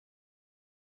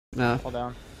Nah. Hold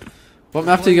down. What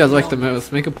map do you guys like the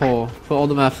most? Make a poll. Put all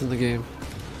the maps in the game.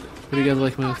 What do you guys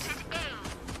like most?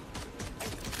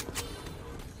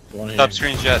 Top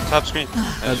screen, Jet. Top screen.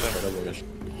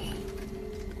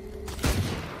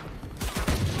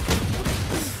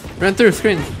 Ran through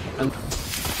screen. And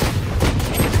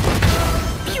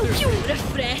Pew pew,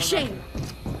 refreshing.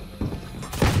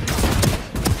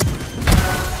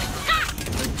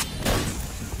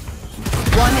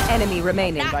 One enemy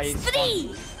remaining. That's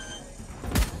three.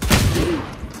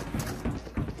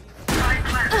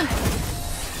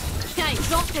 Okay,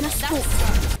 drop in a smoke.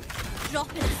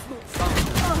 Drop in a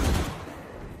smoke.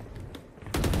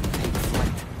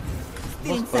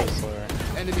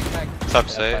 Top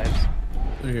side.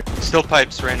 Still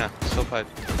pipes, Reyna. Still pipe.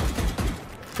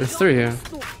 there's 3 here.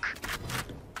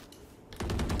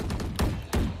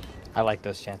 I like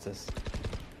those chances.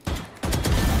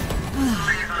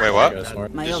 Wait, what?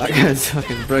 That guy's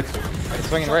fucking brick. Right,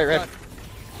 swinging right, rip.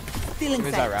 Stealing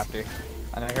Who's that raptor?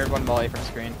 I heard one volley from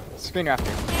screen. Screen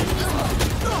raptor.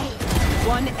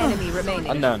 One enemy remaining.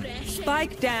 Unknown.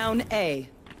 Spike down A.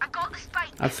 I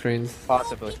have screens.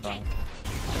 Possibly strong.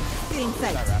 Stealing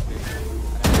sight. That raptor.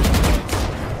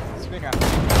 Screen raptor.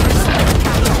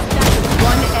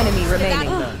 One enemy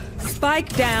remaining. Spike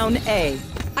down A.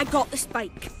 I got the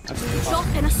spike. Drop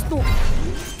in a smoke.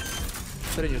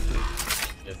 Put in your screen.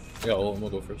 Yeah, I'm gonna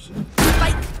go first.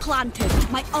 Spike planted.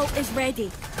 My ult is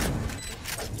ready.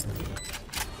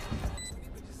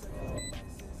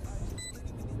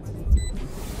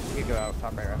 You go out,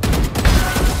 top right, right.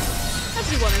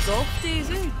 Everyone is off,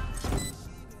 Daisy.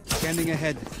 Scanning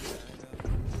ahead.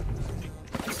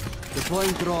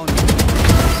 Deploying drone.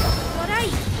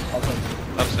 Alright.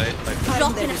 Top side. Like,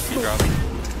 Drop in a smoke. drop. I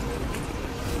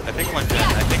think one jet.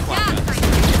 I think one jet.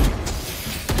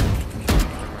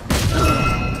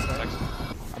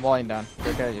 I'm walling down.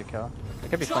 Go get you kill. It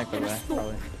could be flank by the way,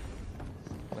 probably.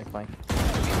 Probably flank.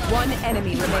 One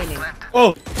enemy remaining.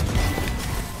 Oh!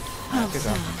 Good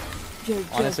job. You're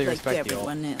Honestly, respect the ult.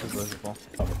 It's visible.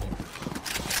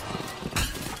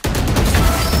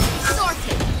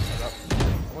 Sorted.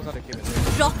 What was that a cube?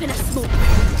 Drop in a smoke.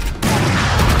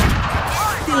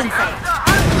 Stealing sight.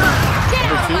 Get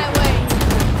out of my way.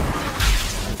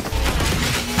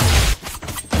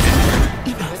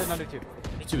 Hit another two.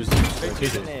 Two is Straight to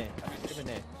Cajun. A. Straight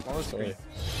to A. One was screen.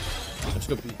 Let's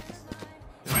go B.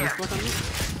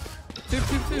 Two.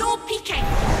 No peeking.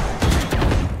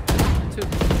 2.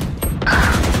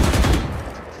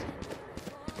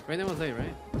 Right, was A,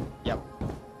 right? Yep. I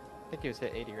think he was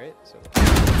hit 80, right? So.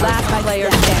 Last player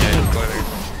Yeah, standing. spoiler.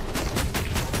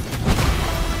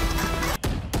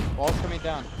 Wall's coming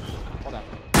down. Hold on.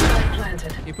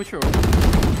 You put your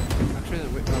actually,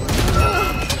 wait.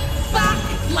 Back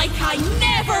like I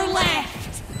never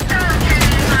left.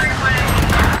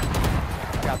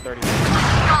 I got 30.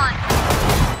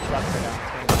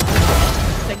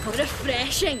 Think of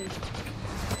refreshing.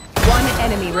 One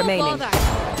enemy No remaining. bother.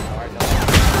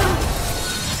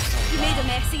 You made a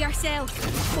mess of yourself.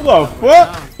 Hello,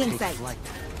 what? Inside.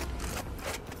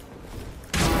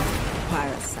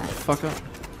 Parasite. Fuck up.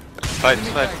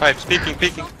 Pipes. Peeking.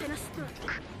 Drop in a smoke.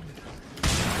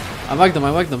 I like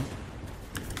them.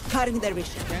 Cutting their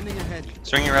vision. Scanning ahead.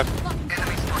 Swinging rep.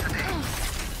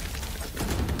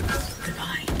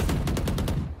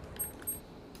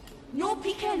 No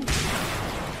peeking.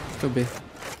 Could be.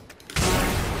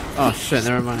 Oh shit,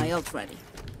 never mind. My ult ready.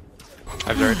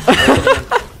 I've dirt.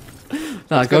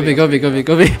 Nah, go B.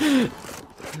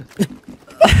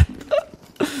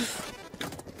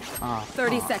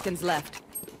 30 seconds left.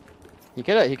 He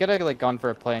could have like gone for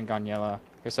a play and gone yellow.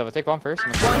 Here, Silva, take one first.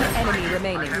 And One enemy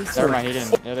remaining. never mind, he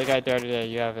didn't. The other guy darted it.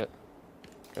 You have it.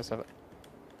 Go Silva.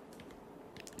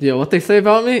 Yo, what they say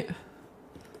about me?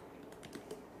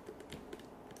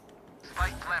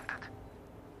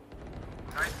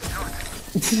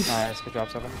 Nice, good job,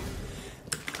 Silva.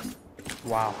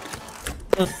 Wow.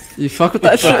 You fuck with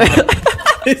that shit?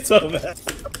 It's so bad.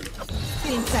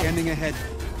 Scanning ahead.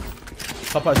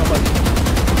 Top right.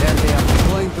 There they are.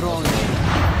 Deploying drone.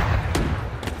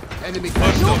 Enemy Oh!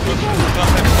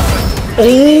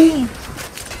 Yeah,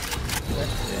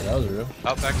 that was real.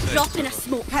 Out back side. Drop in a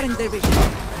smoke. Cutting their vision.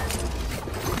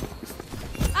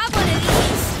 I'm one of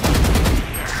these.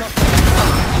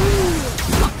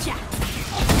 Gotcha.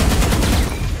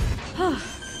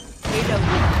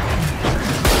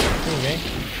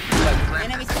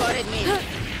 Enemy spotted me.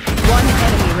 One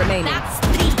enemy remaining. That's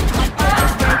 3. My ult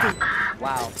is ready.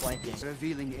 Wow, flanking.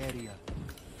 revealing area.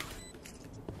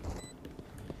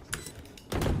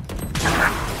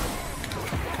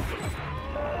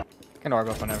 Can orb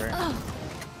up whenever.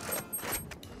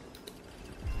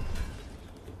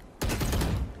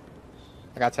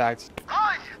 got tagged.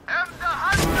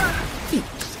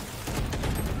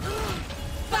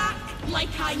 Back like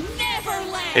I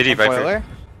never left. 80 Viper. Boiler?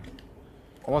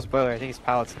 Almost boiler, I think he's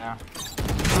pallets now.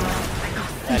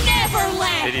 Never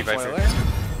left. 80 Viper. Boiler?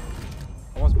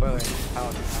 Almost boiler, I think he's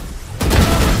pallets now.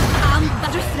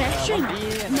 Refreshing.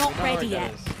 Yeah, Not no, ready it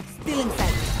yet. is. Still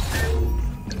inside.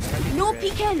 No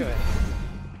peeking. Good.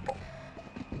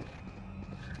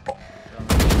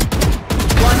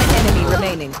 One enemy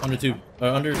remaining. Under 2.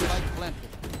 Under.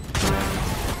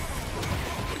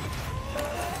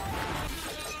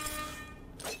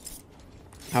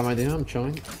 How am I doing? I'm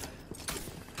chilling.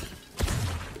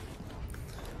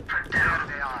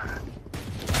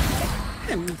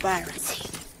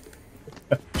 Embarrassing.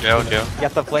 Jail. You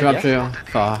got the flame, Drop yeah? jail.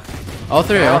 Fuck. All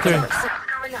three.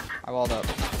 I walled up.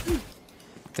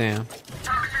 Damn.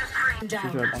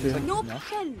 No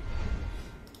peeking.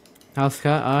 How's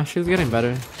Cat? She's getting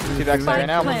better. Two backside right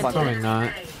now, one Planted. Probably flanker.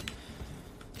 not.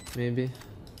 Maybe.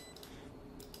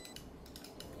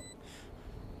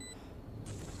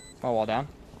 Oh, wall down.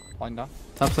 Falling down.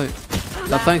 Top side.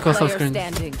 Top side close off Player screen.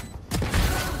 standing.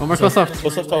 One more close off.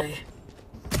 Close up top.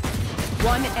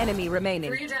 One enemy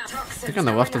remaining. I think on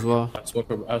the left as well. I have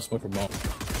smoke for bomb.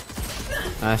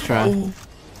 Nice try.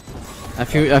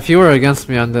 If you were against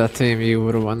me on that team, you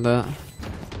would have won that.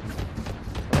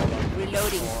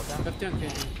 Reloading.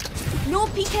 No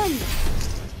peeking.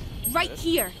 Right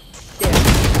here.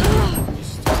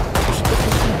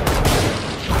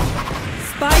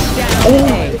 Spike down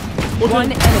A.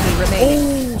 One enemy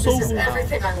remaining. So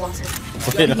Everything I wanted.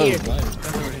 okay, no, Here.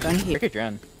 nice. Look at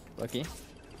drone. Lucky.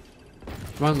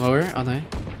 One lower on A.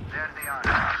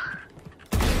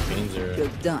 Gains are You're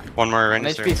done. One more An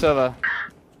right HP Sova.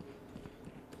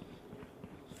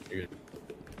 good.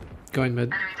 Going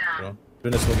mid. You know,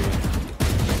 doing this smoke again.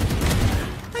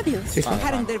 Adios. Fine.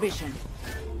 Cutting their vision.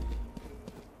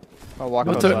 Oh, walk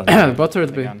Both up. are both are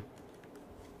the B.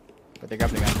 But they got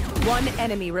the gun. One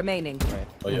enemy remaining. Right.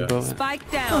 Oh yeah. Spike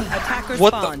down. Attacker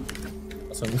What the- spawn.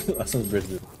 That's some bridge.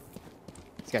 Dude.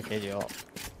 He's got KG ult.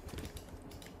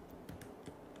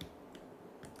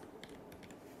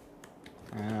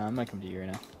 I'm gonna come to you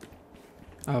right now.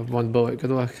 I have one bullet.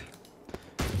 Good luck.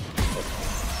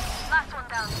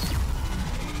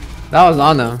 That was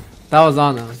Ana. That was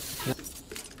Ana.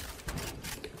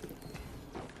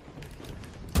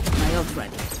 My ult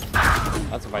ready.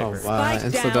 That's a Oh Viper. wow! Spike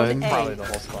Insta down died. A. Probably the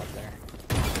whole squad there.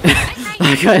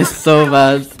 That guy is so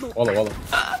bad. Walla.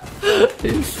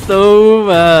 He's so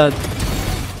bad.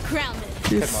 Grounded.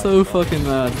 He's so fucking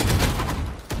mad.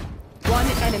 One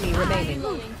enemy remaining.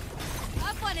 Reloading.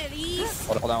 Have one of these.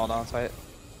 Hold on, fight.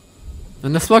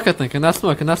 In the smoke, I think. In that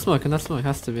smoke.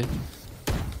 Has to be.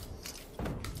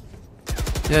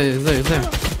 Yeah, he's there.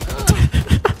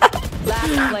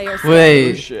 Last player standing. Oh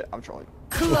Wait. shit, I'm trolling.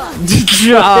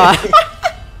 Ja.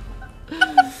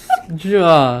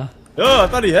 Ja. Yo, I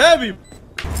thought he had me.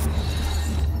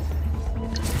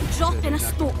 Drop in a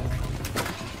smoke.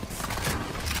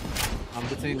 I'm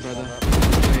the team, brother.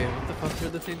 Wait, what the fuck?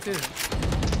 You're the team too.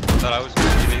 Thought I was the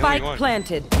only Spike one.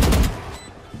 planted.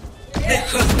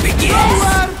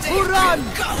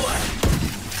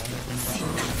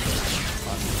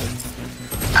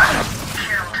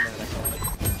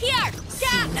 Here.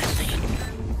 Jab.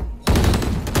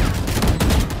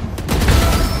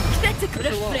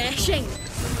 Critical. Refreshing.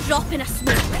 Drop in a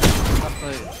smoke.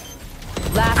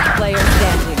 Last player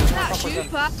standing. That's you,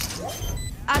 Pat.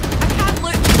 I can't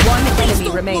look. One Please enemy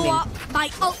don't remaining. blow up. My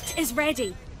ult is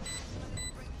ready.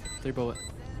 3 bullet.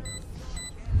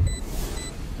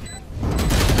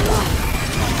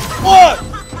 What?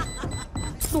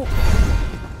 Smoke.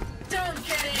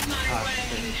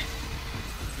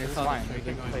 It's fine. We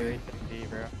can play D,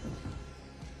 bro.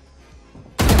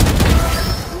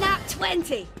 Nat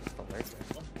 20.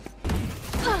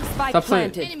 Spike Stop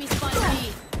saying. planted. Enemy spot B.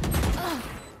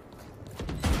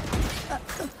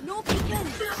 No peeking.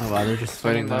 Oh wow, they're just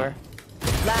fighting lower.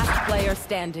 that. Last player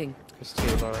standing. Just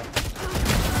two lower.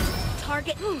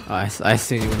 Target. Oh, I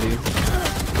see you leave.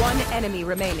 One enemy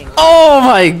remaining. Oh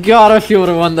my god, if you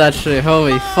would've won that shit.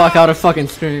 Holy fuck, I would've fucking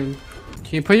screamed.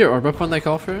 Can you put your orb up when they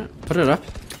call for it? Put it up.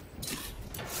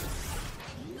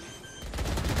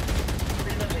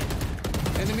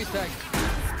 Enemy tag.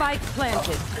 Spike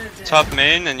planted. Top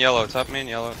main and yellow. Top main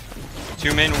yellow.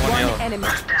 2 main, 1 One yellow. enemy.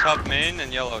 Top main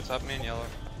and yellow. Top main yellow.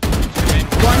 2 main.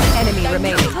 One enemy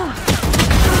remaining.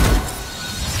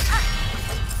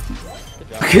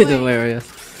 Okay, hilarious.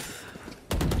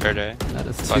 Fair day. That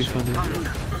is too Flash. funny.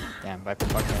 Damn, Viper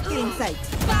fucked up. In sight.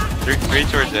 3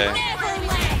 towards A. Never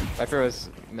left. Viper was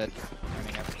mid.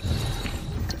 Running up.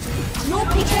 No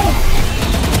peeking.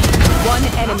 One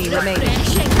enemy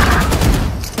remaining.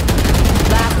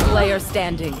 player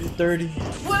standing. 30.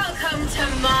 Welcome to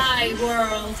my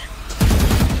world.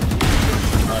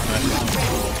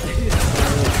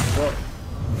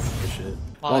 Good shit.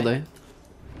 All day.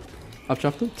 I've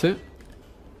dropped him. 2.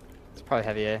 It's probably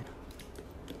heavy A.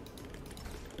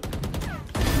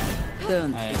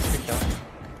 Done. Nice, good kill.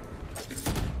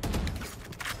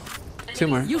 2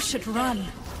 more. You should run.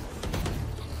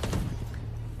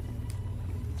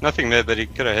 Nothing mid, but he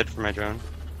could have hit for my drone.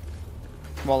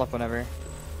 Wall up whenever.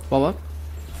 Wall up.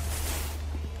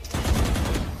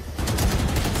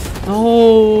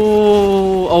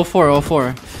 Oh,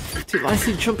 04. Dude, why is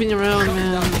he jumping around,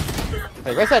 man?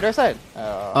 Wait, right side, right side.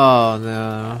 Oh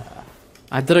no.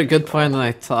 I did a good point and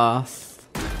I tossed.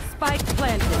 Spike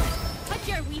planted. Put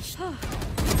your wish.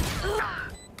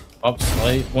 Up,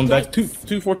 slide. One back. 2,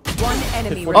 4. One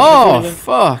enemy Oh, remaining.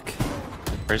 fuck.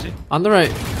 Where is he? On the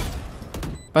right.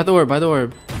 By the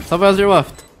orb. Somebody has your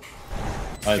left.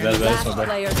 Alright, bad. Last So bad.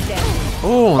 player standing.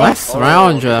 Oh, nice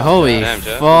round, Joe. Holy Damn,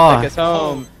 Joe. Take fuck. us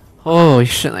home. Holy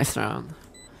shit, nice round.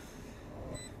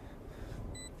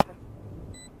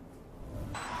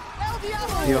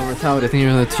 Yo, Retaliate, I think you're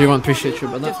in the tier 1. Appreciate you,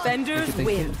 but Defenders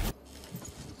win.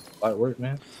 Light work,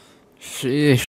 man. Sheesh.